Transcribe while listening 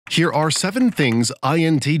Here are 7 things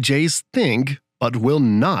INTJs think but will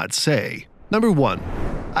not say. Number 1.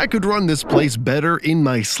 I could run this place better in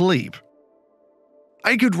my sleep.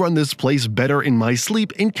 I could run this place better in my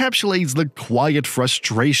sleep encapsulates the quiet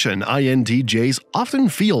frustration INTJs often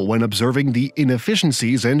feel when observing the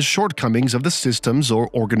inefficiencies and shortcomings of the systems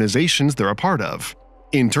or organizations they're a part of.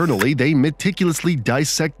 Internally, they meticulously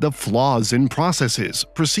dissect the flaws in processes,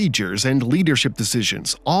 procedures, and leadership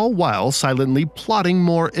decisions, all while silently plotting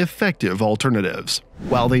more effective alternatives.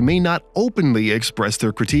 While they may not openly express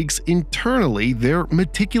their critiques, internally they're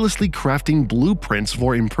meticulously crafting blueprints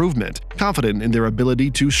for improvement, confident in their ability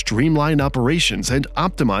to streamline operations and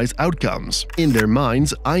optimize outcomes. In their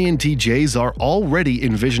minds, INTJs are already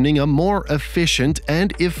envisioning a more efficient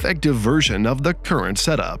and effective version of the current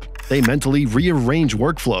setup. They mentally rearrange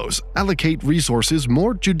workflows, allocate resources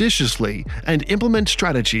more judiciously, and implement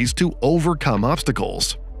strategies to overcome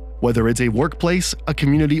obstacles. Whether it's a workplace, a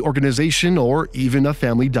community organization, or even a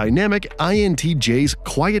family dynamic, INTJs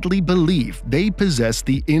quietly believe they possess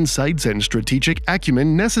the insights and strategic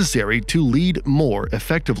acumen necessary to lead more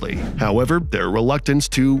effectively. However, their reluctance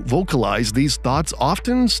to vocalize these thoughts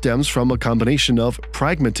often stems from a combination of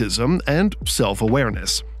pragmatism and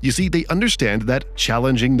self-awareness. You see, they understand that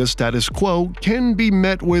challenging the status quo can be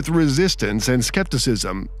met with resistance and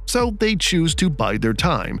skepticism, so they choose to bide their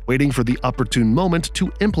time, waiting for the opportune moment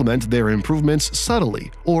to implement their improvements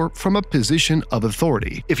subtly or from a position of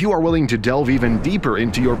authority. If you are willing to delve even deeper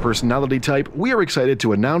into your personality type, we are excited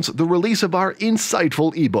to announce the release of our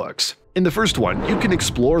insightful ebooks. In the first one, you can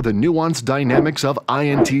explore the nuanced dynamics of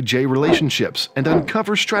INTJ relationships and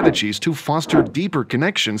uncover strategies to foster deeper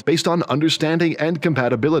connections based on understanding and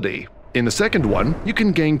compatibility. In the second one, you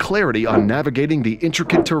can gain clarity on navigating the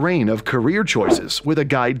intricate terrain of career choices with a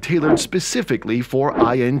guide tailored specifically for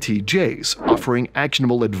INTJs, offering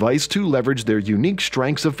actionable advice to leverage their unique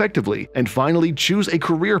strengths effectively and finally choose a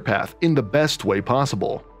career path in the best way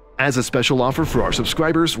possible. As a special offer for our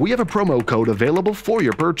subscribers, we have a promo code available for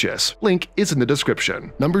your purchase. Link is in the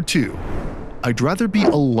description. Number 2. I'd rather be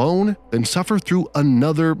alone than suffer through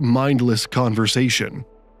another mindless conversation.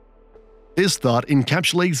 This thought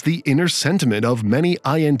encapsulates the inner sentiment of many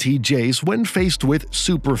INTJs when faced with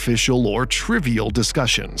superficial or trivial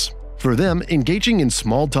discussions. For them, engaging in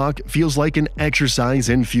small talk feels like an exercise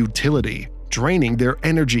in futility, draining their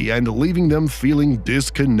energy and leaving them feeling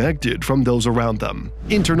disconnected from those around them.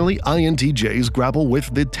 Internally, INTJs grapple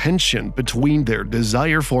with the tension between their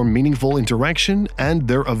desire for meaningful interaction and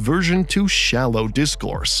their aversion to shallow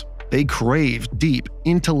discourse. They crave deep,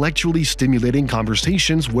 intellectually stimulating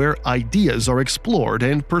conversations where ideas are explored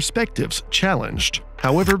and perspectives challenged.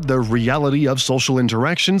 However, the reality of social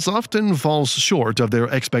interactions often falls short of their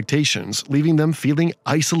expectations, leaving them feeling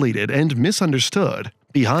isolated and misunderstood.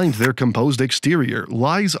 Behind their composed exterior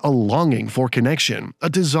lies a longing for connection, a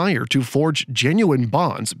desire to forge genuine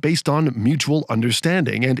bonds based on mutual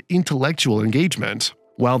understanding and intellectual engagement.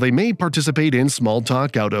 While they may participate in small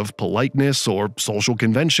talk out of politeness or social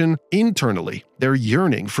convention, internally, they're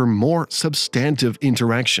yearning for more substantive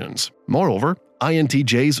interactions. Moreover,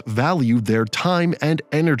 INTJs value their time and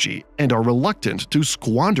energy and are reluctant to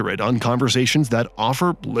squander it on conversations that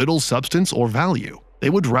offer little substance or value. They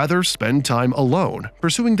would rather spend time alone,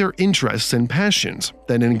 pursuing their interests and passions,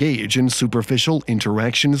 than engage in superficial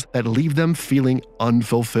interactions that leave them feeling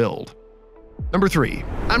unfulfilled. Number 3.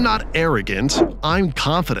 I'm not arrogant, I'm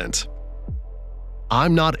confident.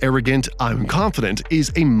 I'm not arrogant, I'm confident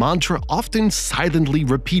is a mantra often silently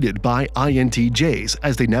repeated by INTJs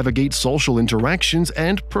as they navigate social interactions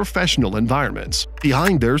and professional environments.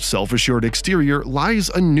 Behind their self-assured exterior lies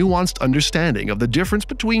a nuanced understanding of the difference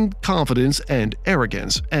between confidence and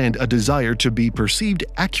arrogance, and a desire to be perceived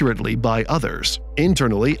accurately by others.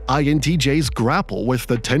 Internally, INTJs grapple with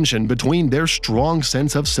the tension between their strong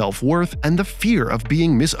sense of self-worth and the fear of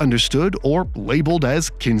being misunderstood or labeled as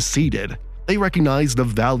conceited. They recognize the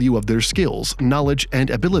value of their skills, knowledge, and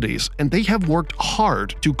abilities, and they have worked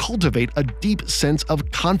hard to cultivate a deep sense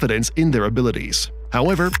of confidence in their abilities.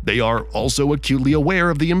 However, they are also acutely aware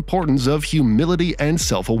of the importance of humility and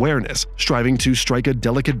self-awareness, striving to strike a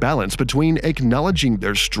delicate balance between acknowledging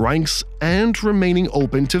their strengths and remaining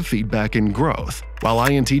open to feedback and growth. While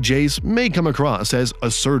INTJs may come across as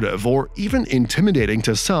assertive or even intimidating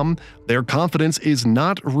to some, their confidence is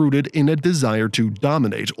not rooted in a desire to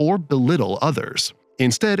dominate or belittle others.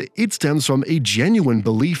 Instead, it stems from a genuine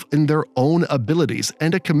belief in their own abilities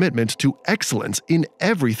and a commitment to excellence in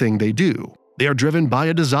everything they do. They are driven by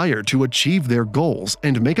a desire to achieve their goals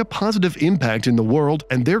and make a positive impact in the world,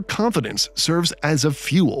 and their confidence serves as a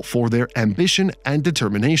fuel for their ambition and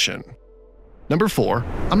determination. Number 4.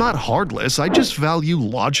 I'm not heartless, I just value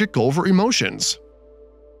logic over emotions.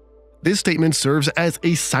 This statement serves as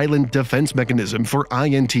a silent defense mechanism for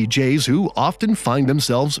INTJs who often find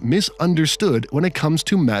themselves misunderstood when it comes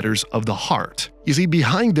to matters of the heart. You see,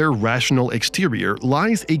 behind their rational exterior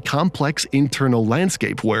lies a complex internal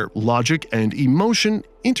landscape where logic and emotion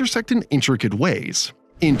intersect in intricate ways.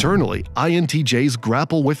 Internally, INTJs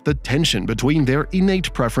grapple with the tension between their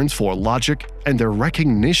innate preference for logic and their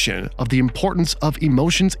recognition of the importance of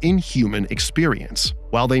emotions in human experience.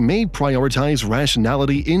 While they may prioritize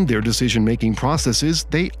rationality in their decision-making processes,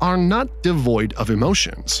 they are not devoid of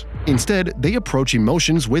emotions. Instead, they approach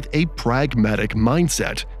emotions with a pragmatic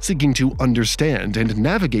mindset, seeking to understand and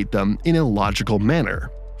navigate them in a logical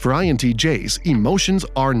manner. For INTJs, emotions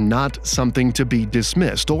are not something to be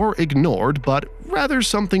dismissed or ignored, but rather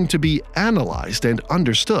something to be analyzed and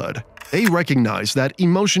understood. They recognize that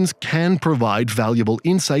emotions can provide valuable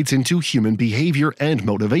insights into human behavior and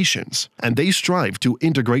motivations, and they strive to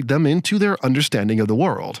integrate them into their understanding of the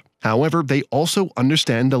world. However, they also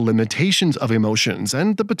understand the limitations of emotions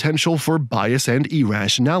and the potential for bias and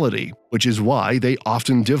irrationality, which is why they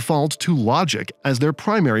often default to logic as their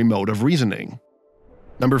primary mode of reasoning.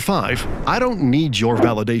 Number 5. I don't need your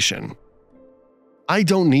validation. I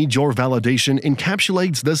don't need your validation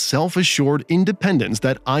encapsulates the self-assured independence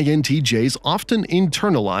that INTJs often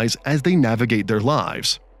internalize as they navigate their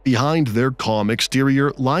lives. Behind their calm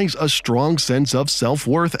exterior lies a strong sense of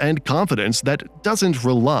self-worth and confidence that doesn't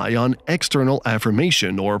rely on external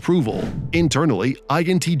affirmation or approval. Internally,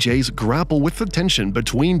 INTJs grapple with the tension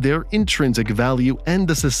between their intrinsic value and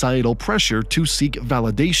the societal pressure to seek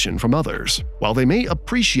validation from others. While they may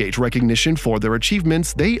appreciate recognition for their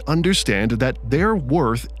achievements, they understand that their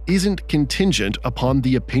worth isn't contingent upon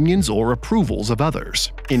the opinions or approvals of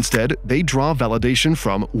others. Instead, they draw validation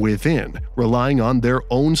from within, relying on their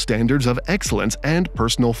own standards of excellence and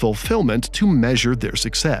personal fulfillment to measure their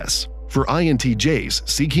success. For INTJs,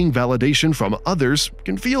 seeking validation from others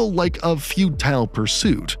can feel like a futile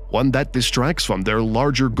pursuit, one that distracts from their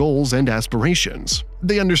larger goals and aspirations.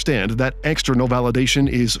 They understand that external validation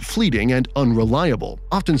is fleeting and unreliable,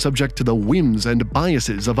 often subject to the whims and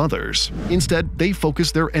biases of others. Instead, they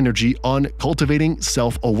focus their energy on cultivating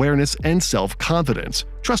self-awareness and self-confidence,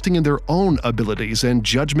 trusting in their own abilities and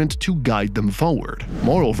judgment to guide them forward.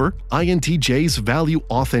 Moreover, INTJs value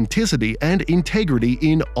authenticity and integrity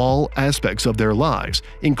in all aspects of their lives,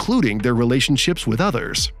 including their relationships with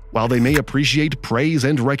others. While they may appreciate praise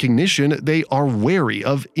and recognition, they are wary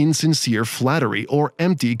of insincere flattery or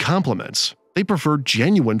empty compliments. They prefer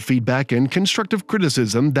genuine feedback and constructive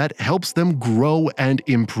criticism that helps them grow and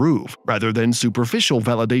improve, rather than superficial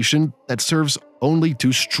validation that serves only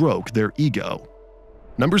to stroke their ego.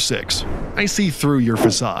 Number 6. I see through your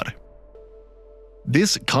facade.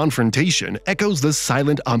 This confrontation echoes the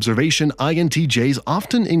silent observation INTJs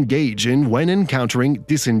often engage in when encountering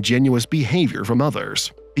disingenuous behavior from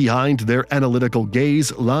others. Behind their analytical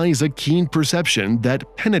gaze lies a keen perception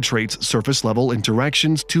that penetrates surface-level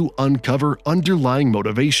interactions to uncover underlying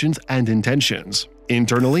motivations and intentions.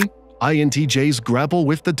 Internally, INTJs grapple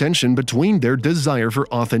with the tension between their desire for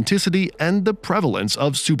authenticity and the prevalence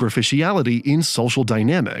of superficiality in social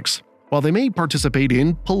dynamics. While they may participate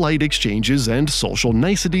in polite exchanges and social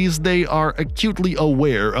niceties, they are acutely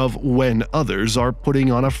aware of when others are putting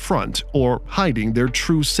on a front or hiding their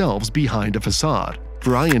true selves behind a facade.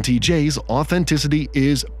 For INTJs, authenticity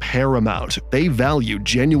is paramount. They value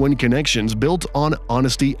genuine connections built on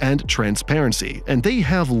honesty and transparency, and they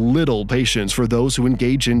have little patience for those who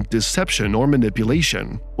engage in deception or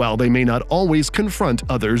manipulation. While they may not always confront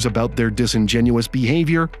others about their disingenuous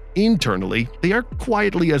behavior, internally, they are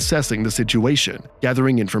quietly assessing the situation,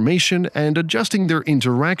 gathering information, and adjusting their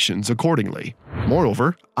interactions accordingly.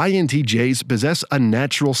 Moreover, INTJs possess a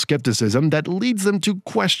natural skepticism that leads them to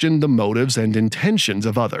question the motives and intentions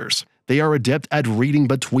of others. They are adept at reading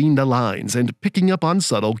between the lines and picking up on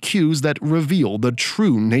subtle cues that reveal the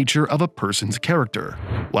true nature of a person's character.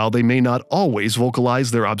 While they may not always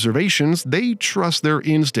vocalize their observations, they trust their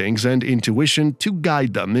instincts and intuition to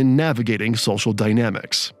guide them in navigating social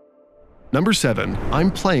dynamics. Number 7.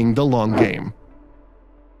 I'm playing the long game.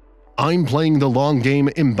 I'm playing the long game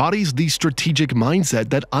embodies the strategic mindset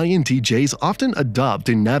that INTJs often adopt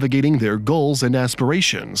in navigating their goals and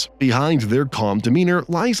aspirations. Behind their calm demeanor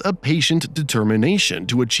lies a patient determination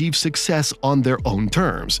to achieve success on their own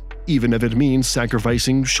terms, even if it means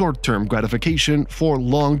sacrificing short-term gratification for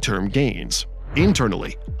long-term gains.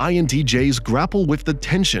 Internally, INTJs grapple with the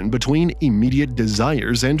tension between immediate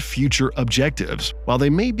desires and future objectives. While they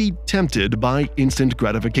may be tempted by instant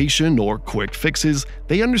gratification or quick fixes,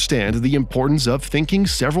 they understand the importance of thinking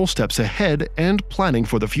several steps ahead and planning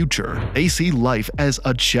for the future. They see life as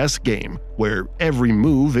a chess game, where every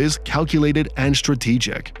move is calculated and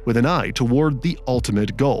strategic, with an eye toward the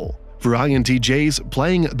ultimate goal. For INTJs,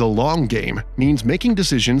 playing the long game means making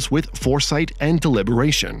decisions with foresight and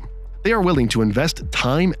deliberation. They are willing to invest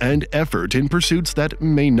time and effort in pursuits that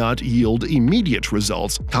may not yield immediate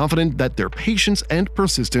results, confident that their patience and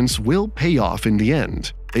persistence will pay off in the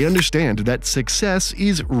end. They understand that success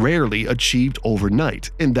is rarely achieved overnight,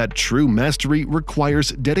 and that true mastery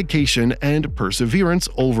requires dedication and perseverance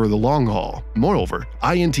over the long haul. Moreover,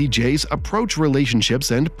 INTJs approach relationships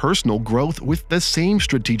and personal growth with the same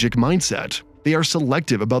strategic mindset. They are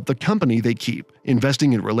selective about the company they keep,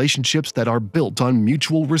 investing in relationships that are built on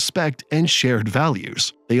mutual respect and shared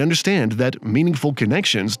values. They understand that meaningful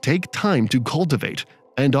connections take time to cultivate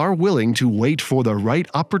and are willing to wait for the right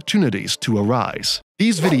opportunities to arise.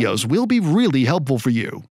 These videos will be really helpful for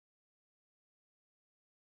you.